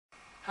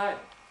Hi,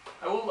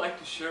 I would like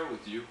to share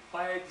with you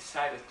why I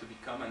decided to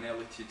become an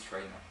L.E.T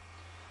trainer.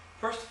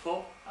 First of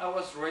all, I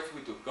was raised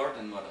with a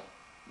garden model.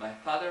 My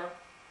father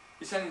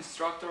is an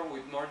instructor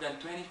with more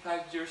than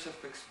 25 years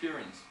of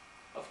experience.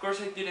 Of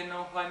course, I didn't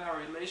know why my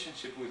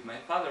relationship with my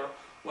father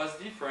was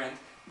different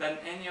than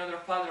any other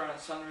father and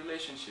son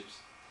relationships.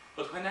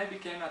 But when I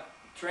became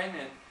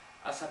trained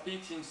as a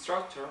P.E.T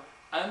instructor,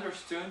 I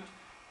understood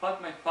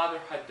what my father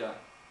had done.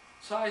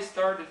 So I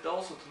started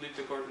also to live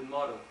the garden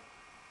model.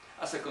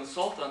 As a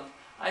consultant,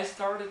 I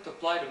started to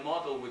apply the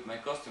model with my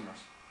customers,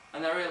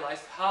 and I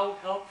realized how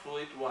helpful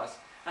it was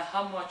and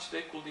how much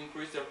they could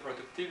increase their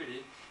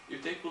productivity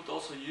if they could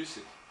also use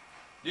it.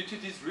 Due to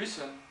this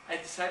reason, I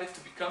decided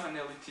to become an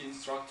L.E.T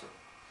instructor,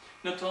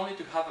 not only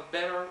to have a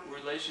better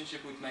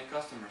relationship with my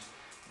customers,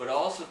 but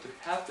also to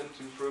help them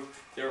to improve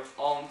their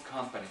own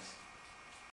companies.